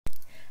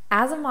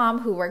As a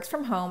mom who works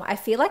from home, I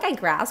feel like I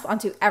grasp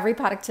onto every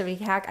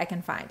productivity hack I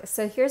can find.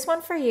 So here's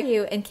one for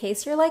you in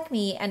case you're like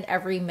me and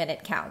every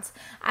minute counts.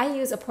 I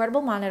use a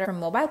portable monitor from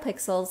Mobile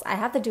Pixels. I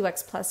have the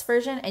DuX Plus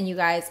version, and you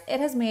guys, it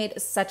has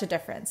made such a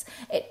difference.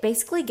 It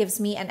basically gives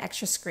me an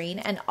extra screen,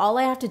 and all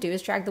I have to do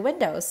is drag the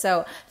windows.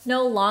 So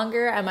no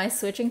longer am I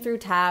switching through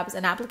tabs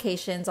and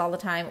applications all the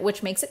time,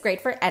 which makes it great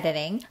for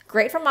editing.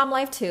 Great for mom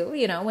life too,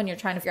 when you're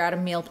trying to figure out a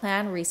meal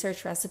plan,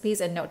 research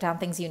recipes, and note down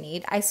things you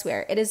need. I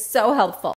swear, it is so helpful.